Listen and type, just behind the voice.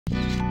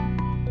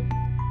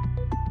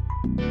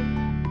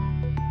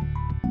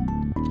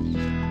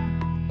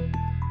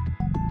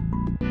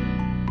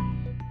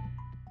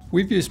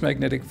We've used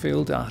magnetic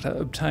field data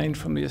obtained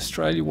from the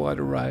Australia-wide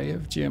array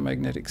of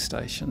geomagnetic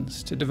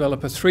stations to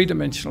develop a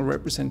three-dimensional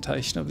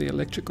representation of the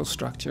electrical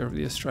structure of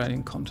the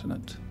Australian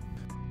continent.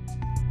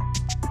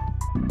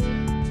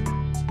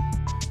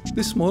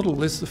 This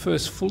model is the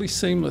first fully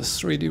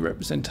seamless 3D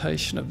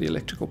representation of the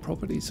electrical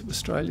properties of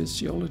Australia's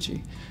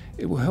geology.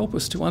 It will help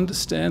us to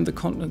understand the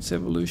continent's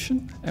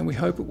evolution, and we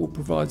hope it will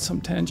provide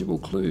some tangible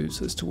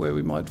clues as to where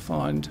we might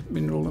find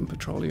mineral and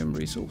petroleum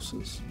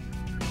resources.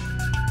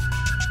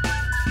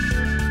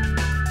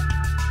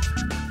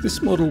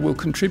 This model will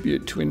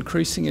contribute to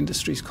increasing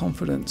industry's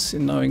confidence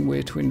in knowing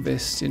where to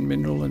invest in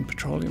mineral and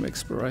petroleum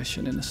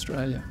exploration in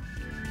Australia.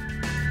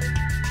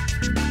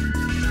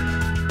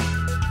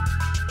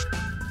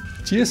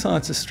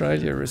 Geoscience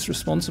Australia is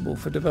responsible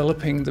for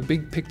developing the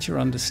big picture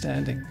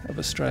understanding of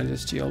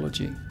Australia's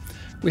geology.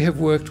 We have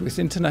worked with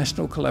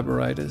international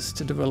collaborators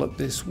to develop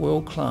this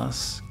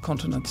world-class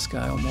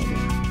continent-scale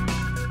model.